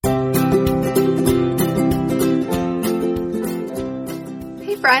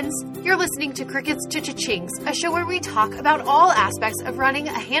friends, you're listening to Crickets to Cha-Chings, a show where we talk about all aspects of running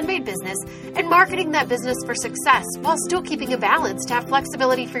a handmade business and marketing that business for success while still keeping a balance to have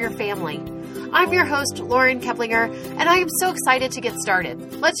flexibility for your family. I'm your host, Lauren Keplinger, and I am so excited to get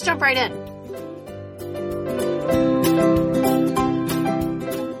started. Let's jump right in.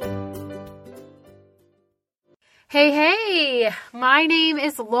 Hey, my name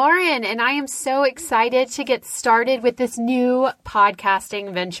is Lauren, and I am so excited to get started with this new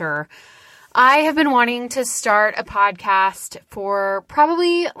podcasting venture. I have been wanting to start a podcast for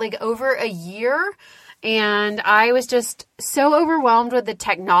probably over a year, and I was just so overwhelmed with the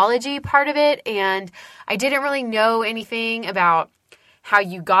technology part of it, and I didn't really know anything about how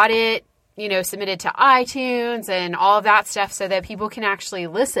you got it, submitted to iTunes and all of that stuff so that people can actually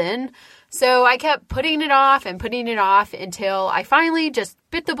listen. So I kept putting it off until I finally just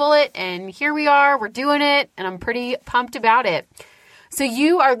bit the bullet, and here we are, we're doing it, and I'm pretty pumped about it. So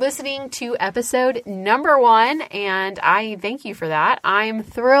you are listening to episode number 1, and I thank you for that. I'm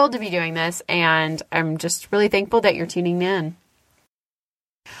thrilled to be doing this, and I'm just really thankful that you're tuning in.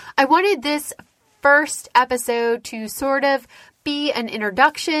 I wanted this first episode to sort of be an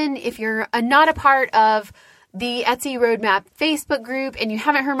introduction. If you're not a part of the Etsy Roadmap Facebook group and you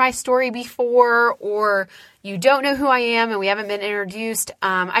haven't heard my story before, or you don't know who I am and we haven't been introduced,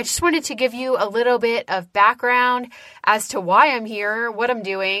 I just wanted to give you a little bit of background as to why I'm here, what I'm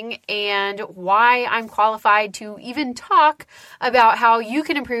doing, and why I'm qualified to even talk about how you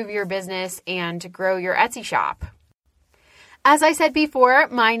can improve your business and grow your Etsy shop. As I said before,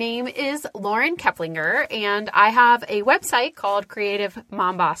 my name is Lauren Keplinger, and I have a website called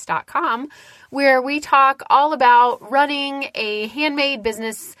creativemomboss.com where we talk all about running a handmade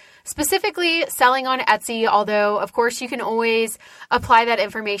business, specifically selling on Etsy, although, of course, you can always apply that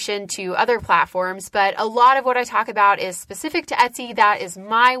information to other platforms. But a lot of what I talk about is specific to Etsy. That is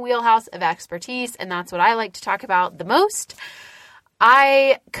my wheelhouse of expertise, and that's what I like to talk about the most.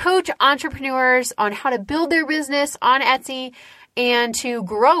 I coach entrepreneurs on how to build their business on Etsy and to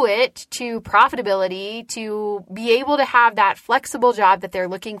grow it to profitability, to be able to have that flexible job that they're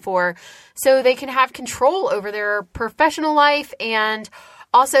looking for so they can have control over their professional life and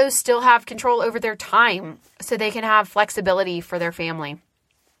also still have control over their time so they can have flexibility for their family.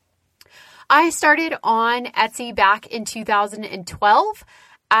 I started on Etsy back in 2012.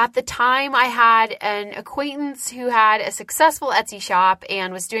 At the time, I had an acquaintance who had a successful Etsy shop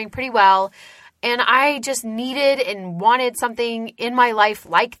and was doing pretty well, and I just needed and wanted something in my life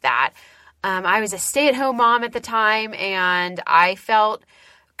like that. I was a stay-at-home mom at the time, and I felt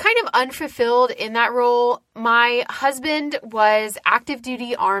kind of unfulfilled in that role. My husband was active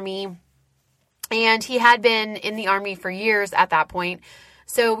duty Army, and he had been in the Army for years at that point,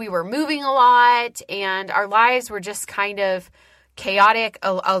 so we were moving a lot, and our lives were just kind of chaotic.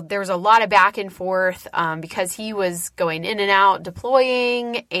 There was a lot of back and forth because he was going in and out,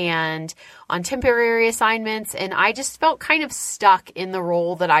 deploying and on temporary assignments, and I just felt kind of stuck in the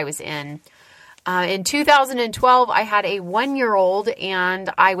role that I was in. In 2012, I had a 1-year-old, and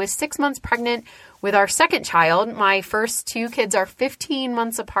I was 6 months pregnant with our second child. My first 2 kids are 15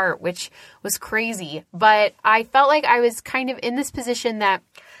 months apart, which was crazy, but I felt like I was kind of in this position that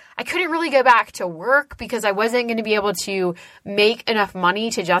I couldn't really go back to work because I wasn't going to be able to make enough money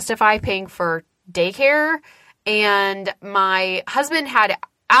to justify paying for daycare. And my husband had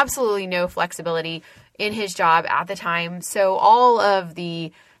absolutely no flexibility in his job at the time. So all of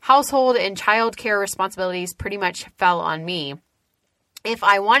the household and childcare responsibilities pretty much fell on me. If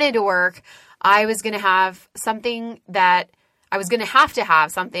I wanted to work, I was going to have to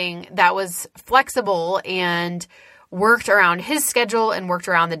have something that was flexible and worked around his schedule and worked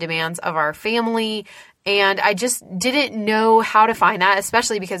around the demands of our family. And I just didn't know how to find that,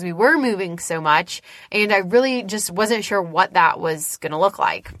 especially because we were moving so much. And I really just wasn't sure what that was going to look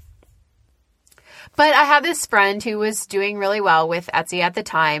like. But I had this friend who was doing really well with Etsy at the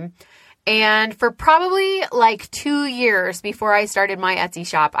time. And for probably 2 years before I started my Etsy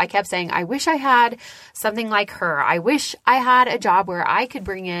shop, I kept saying, I wish I had something like her. I wish I had a job where I could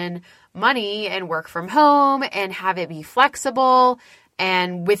bring in money and work from home and have it be flexible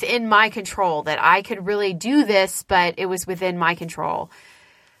and within my control, that I could really do this, but it was within my control.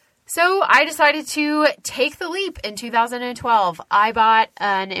 So I decided to take the leap in 2012. I bought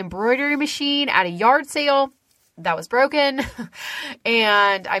an embroidery machine at a yard sale that was broken,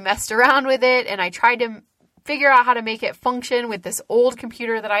 and I messed around with it, and I tried to figure out how to make it function with this old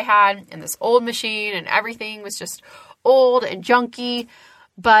computer that I had and this old machine, and everything was just old and junky.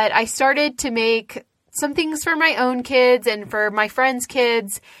 But I started to make some things for my own kids and for my friends'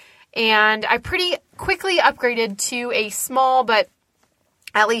 kids, and I pretty quickly upgraded to a small but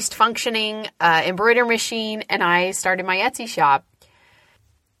at least functioning embroidery machine, and I started my Etsy shop.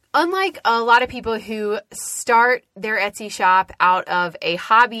 Unlike a lot of people who start their Etsy shop out of a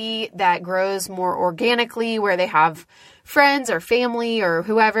hobby that grows more organically, where they have friends or family or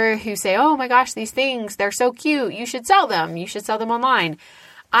whoever who say, oh my gosh, these things, they're so cute. You should sell them. You should sell them online.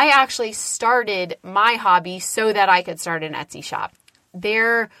 I actually started my hobby so that I could start an Etsy shop.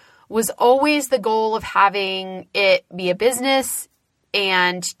 There was always the goal of having it be a business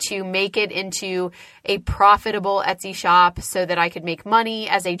and to make it into a profitable Etsy shop so that I could make money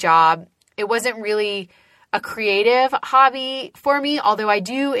as a job. It wasn't really a creative hobby for me, although I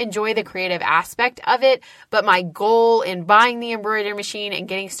do enjoy the creative aspect of it. But my goal in buying the embroidery machine and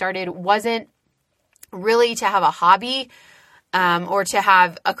getting started wasn't really to have a hobby or to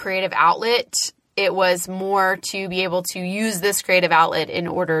have a creative outlet. It was more to be able to use this creative outlet in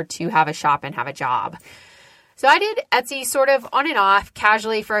order to have a shop and have a job. So I did Etsy sort of on and off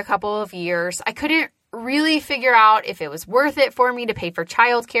casually for a couple of years. I couldn't really figure out if it was worth it for me to pay for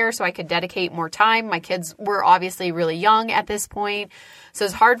childcare so I could dedicate more time. My kids were obviously really young at this point, so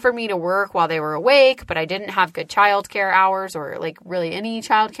it's hard for me to work while they were awake, but I didn't have good childcare hours or like really any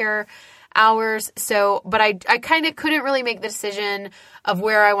childcare hours. But I kind of couldn't really make the decision of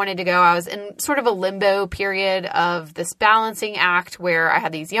where I wanted to go. I was in sort of a limbo period of this balancing act where I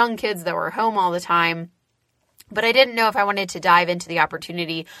had these young kids that were home all the time, but I didn't know if I wanted to dive into the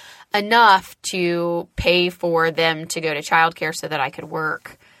opportunity enough to pay for them to go to childcare so that I could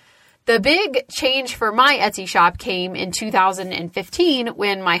work. The big change for my Etsy shop came in 2015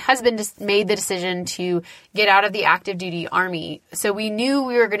 when my husband made the decision to get out of the active duty Army. So we knew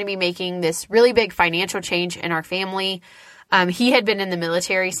we were going to be making this really big financial change in our family. He had been in the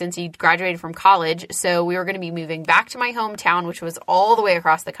military since he graduated from college, so we were going to be moving back to my hometown, which was all the way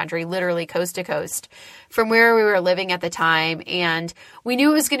across the country, literally coast to coast, from where we were living at the time. And we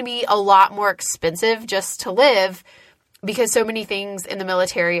knew it was going to be a lot more expensive just to live because so many things in the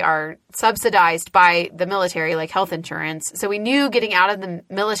military are subsidized by the military, like health insurance. So we knew getting out of the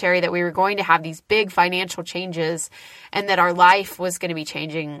military that we were going to have these big financial changes and that our life was going to be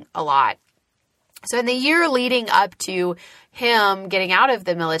changing a lot. So in the year leading up to him getting out of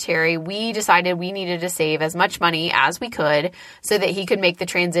the military, we decided we needed to save as much money as we could so that he could make the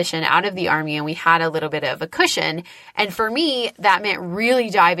transition out of the Army, and we had a little bit of a cushion. And for me, that meant really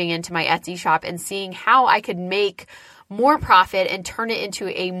diving into my Etsy shop and seeing how I could make more profit and turn it into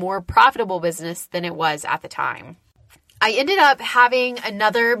a more profitable business than it was at the time. I ended up having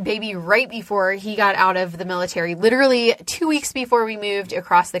another baby right before he got out of the military, literally 2 weeks before we moved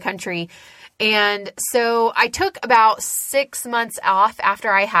across the country. And so I took about 6 months off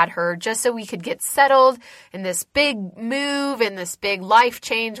after I had her just so we could get settled in this big move and this big life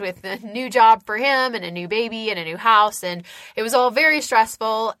change with a new job for him and a new baby and a new house. And it was all very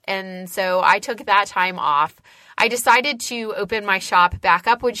stressful. And so I took that time off. I decided to open my shop back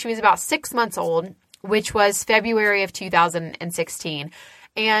up when she was about 6 months old, which was February of 2016.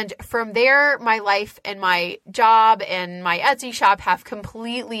 And from there, my life and my job and my Etsy shop have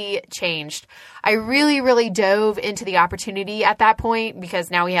completely changed. I really, really dove into the opportunity at that point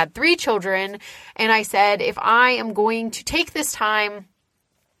because now we had 3 children. And I said, if I am going to take this time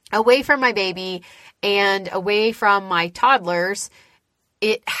away from my baby and away from my toddlers,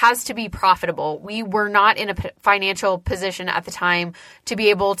 it has to be profitable. We were not in a financial position at the time to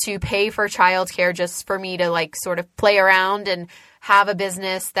be able to pay for childcare just for me to like sort of play around and have a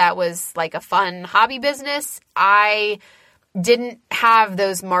business that was like a fun hobby business. I didn't have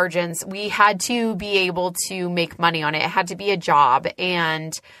those margins. We had to be able to make money on it. It had to be a job.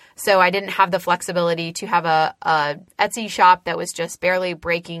 And so I didn't have the flexibility to have a Etsy shop that was just barely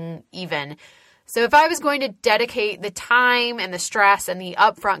breaking even. So if I was going to dedicate the time and the stress and the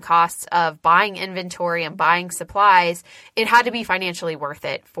upfront costs of buying inventory and buying supplies, it had to be financially worth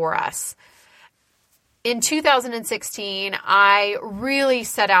it for us. In 2016, I really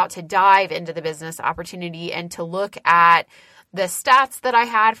set out to dive into the business opportunity and to look at the stats that I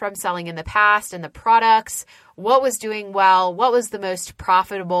had from selling in the past and the products, what was doing well, what was the most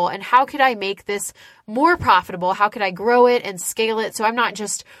profitable, and how could I make this more profitable? How could I grow it and scale it so I'm not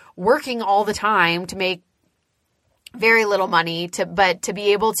just working all the time to make very little money, but to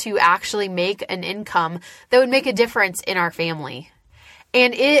be able to actually make an income that would make a difference in our family.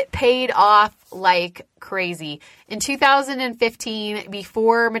 And it paid off like crazy. In 2015,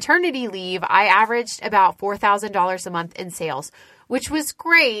 before maternity leave, I averaged about $4,000 a month in sales, which was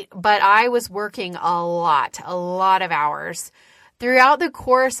great, but I was working a lot of hours. Throughout the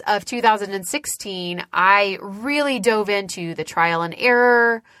course of 2016, I really dove into the trial and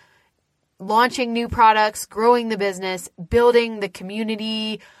error, launching new products, growing the business, building the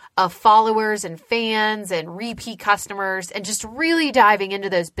community of followers and fans and repeat customers, and just really diving into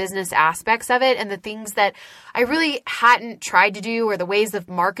those business aspects of it and the things that I really hadn't tried to do, or the ways of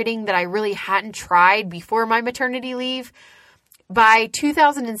marketing that I really hadn't tried before my maternity leave. By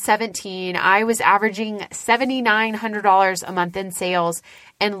 2017, I was averaging $7,900 a month in sales.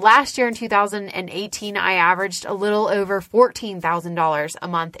 And last year in 2018, I averaged a little over $14,000 a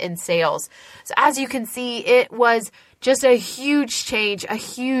month in sales. So as you can see, it was just a huge change, a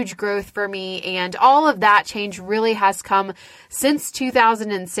huge growth for me. And all of that change really has come since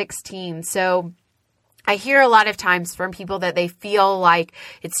 2016. So I hear a lot of times from people that they feel like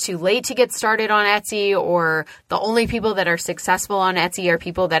it's too late to get started on Etsy, or the only people that are successful on Etsy are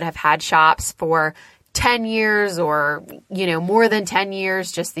people that have had shops for 10 years or, more than 10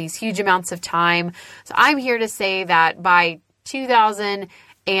 years, just these huge amounts of time. So I'm here to say that by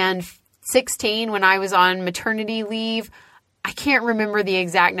 2016, when I was on maternity leave, I can't remember the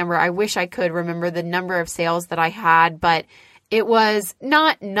exact number. I wish I could remember the number of sales that I had, but it was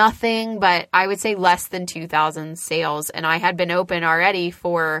not nothing, but I would say less than 2,000 sales. And I had been open already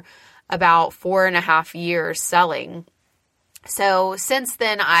for about 4.5 years selling. So since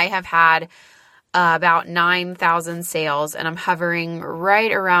then, I have had about 9,000 sales, and I'm hovering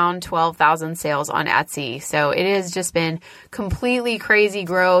right around 12,000 sales on Etsy. So it has just been completely crazy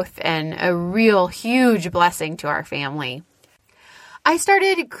growth and a real huge blessing to our family. I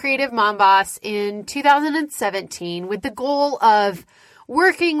started Creative Mom Boss in 2017 with the goal of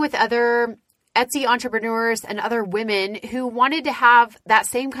working with other Etsy entrepreneurs and other women who wanted to have that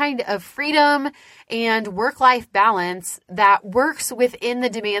same kind of freedom and work-life balance that works within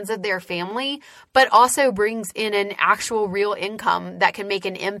the demands of their family, but also brings in an actual real income that can make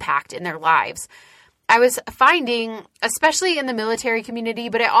an impact in their lives. I was finding, especially in the military community,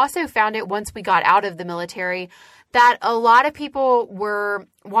 but I also found it once we got out of the military, that a lot of people were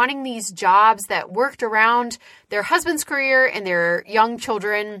wanting these jobs that worked around their husband's career and their young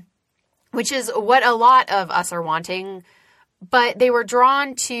children, which is what a lot of us are wanting. But they were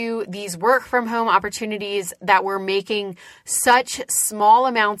drawn to these work from home opportunities that were making such small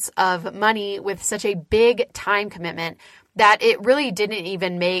amounts of money with such a big time commitment that it really didn't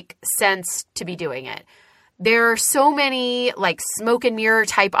even make sense to be doing it. There are so many smoke and mirror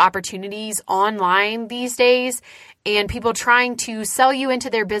type opportunities online these days, and people trying to sell you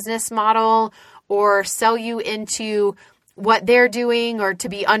into their business model or sell you into what they're doing or to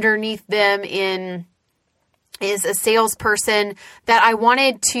be underneath them is a salesperson, that I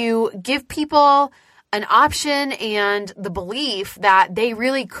wanted to give people an option and the belief that they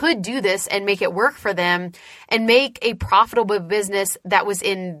really could do this and make it work for them and make a profitable business that was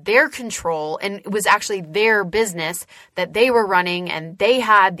in their control and it was actually their business that they were running, and they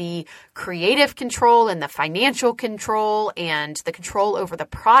had the creative control and the financial control and the control over the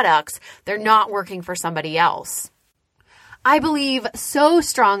products. They're not working for somebody else. I believe so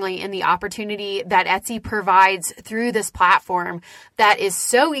strongly in the opportunity that Etsy provides through this platform that is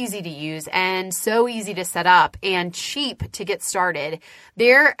so easy to use and so easy to set up and cheap to get started.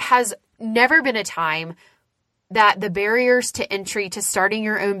 There has never been a time that the barriers to entry to starting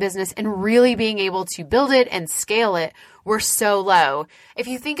your own business and really being able to build it and scale it were so low. If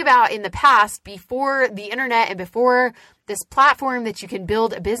you think about in the past, before the internet and before this platform that you can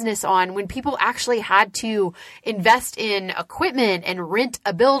build a business on, when people actually had to invest in equipment and rent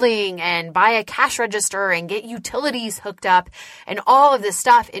a building and buy a cash register and get utilities hooked up and all of this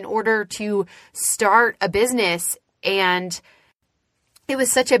stuff in order to start a business, and it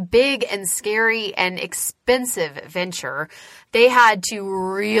was such a big and scary and expensive venture. They had to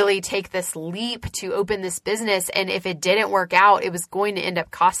really take this leap to open this business. And if it didn't work out, it was going to end up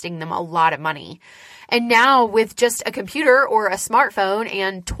costing them a lot of money. And now with just a computer or a smartphone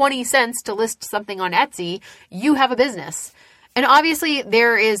and 20 cents to list something on Etsy, you have a business. And obviously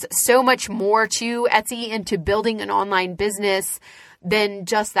there is so much more to Etsy and to building an online business than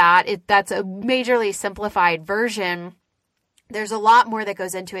just that. That's a majorly simplified version. There's a lot more that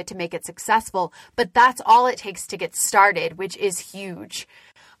goes into it to make it successful, but that's all it takes to get started, which is huge.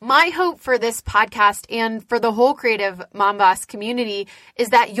 My hope for this podcast and for the whole Creative Mom Boss community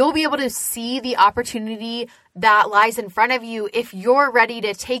is that you'll be able to see the opportunity that lies in front of you if you're ready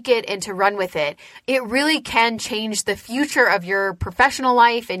to take it and to run with it. It really can change the future of your professional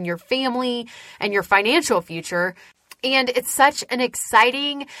life and your family and your financial future. And it's such an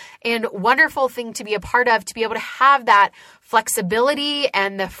exciting and wonderful thing to be a part of, to be able to have that flexibility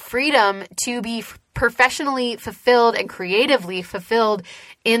and the freedom to be professionally fulfilled and creatively fulfilled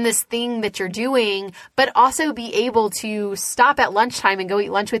in this thing that you're doing, but also be able to stop at lunchtime and go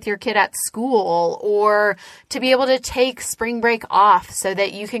eat lunch with your kid at school, or to be able to take spring break off so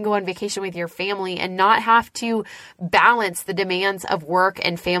that you can go on vacation with your family and not have to balance the demands of work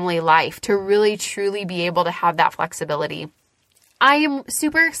and family life, to really truly be able to have that flexibility. I am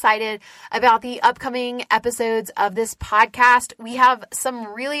super excited about the upcoming episodes of this podcast. We have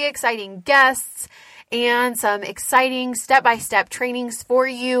some really exciting guests and some exciting step-by-step trainings for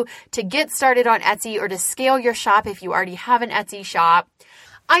you to get started on Etsy or to scale your shop if you already have an Etsy shop.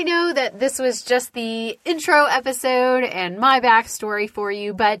 I know that this was just the intro episode and my backstory for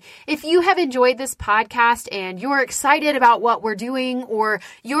you, but if you have enjoyed this podcast and you're excited about what we're doing, or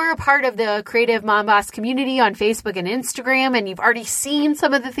you're a part of the Creative Mom Boss community on Facebook and Instagram, and you've already seen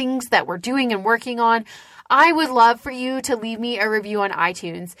some of the things that we're doing and working on, I would love for you to leave me a review on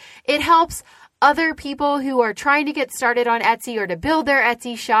iTunes. It helps other people who are trying to get started on Etsy or to build their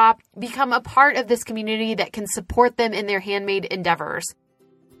Etsy shop become a part of this community that can support them in their handmade endeavors.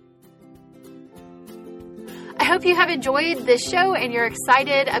 I hope you have enjoyed this show and you're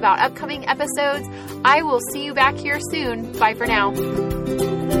excited about upcoming episodes. I will see you back here soon. Bye for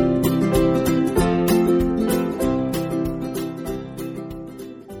now.